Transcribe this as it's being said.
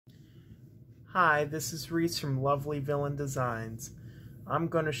Hi, this is Rhys from Lovely Villain Designs. I'm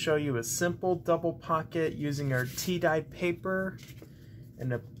going to show you a simple double pocket using our tea-dye paper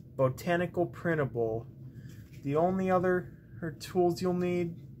and a botanical printable. The only other tools you'll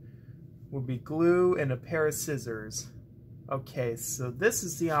need will be glue and a pair of scissors. Okay, so this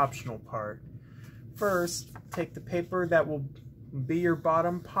is the optional part. First, take the paper that will be your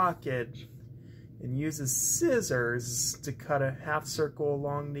bottom pocket and use a scissors to cut a half circle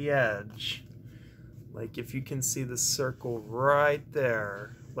along the edge. Like if you can see the circle right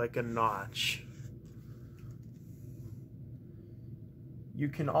there, like a notch. You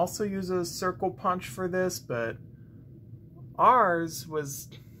can also use a circle punch for this, but ours was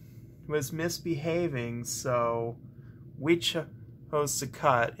misbehaving, so we chose to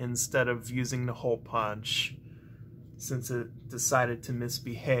cut instead of using the hole punch since it decided to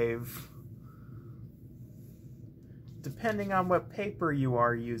misbehave. Depending on what paper you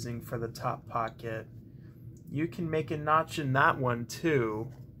are using for the top pocket, you can make a notch in that one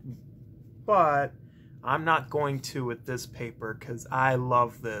too, but I'm not going to with this paper because I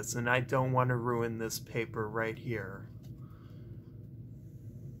love this and I don't want to ruin this paper right here.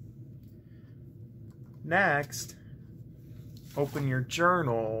 Next, open your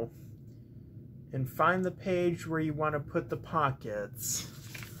journal and find the page where you want to put the pockets.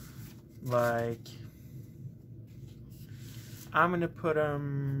 Like, I'm going to put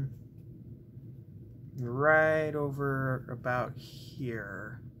them right over about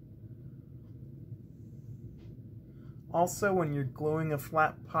here. Also, when you're gluing a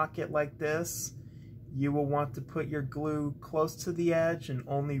flat pocket like this, you will want to put your glue close to the edge and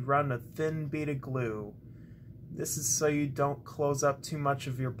only run a thin bead of glue. This is so you don't close up too much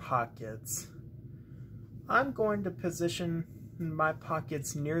of your pockets. I'm going to position my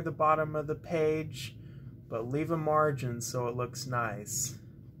pockets near the bottom of the page, but leave a margin so it looks nice.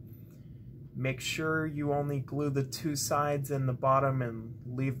 Make sure you only glue the two sides and the bottom and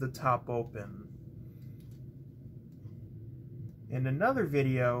leave the top open. In another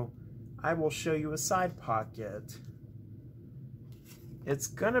video, I will show you a side pocket. It's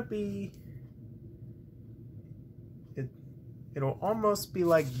gonna be, it'll almost be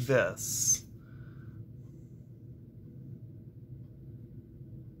like this.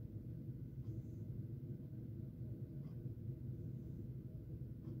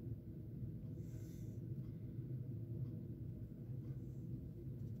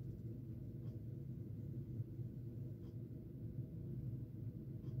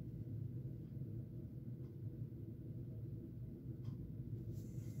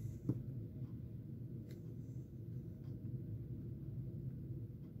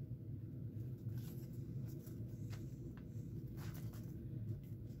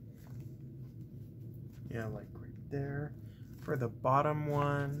 Yeah, like right there. For the bottom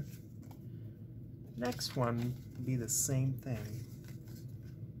one, next one will be the same thing.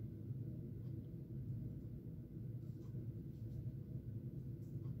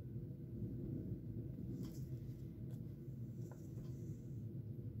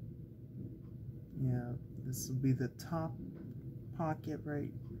 Yeah, this will be the top pocket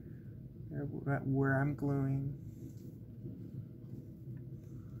right there where I'm gluing.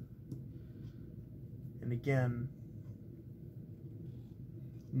 And again,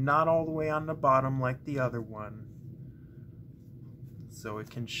 not all the way on the bottom like the other one, so it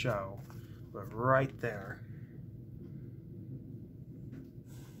can show, but right there.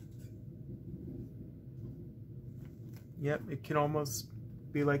 Yep, it can almost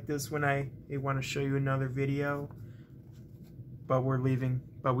be like this when I want to show you another video, but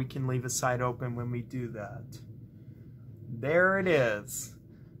we can leave a side open when we do that. There it is.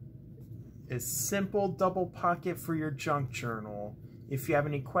 A simple double pocket for your junk journal. If you have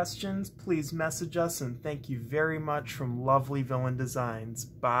any questions, please message us, and thank you very much from Lovely Villain Designs.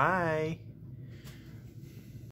 Bye!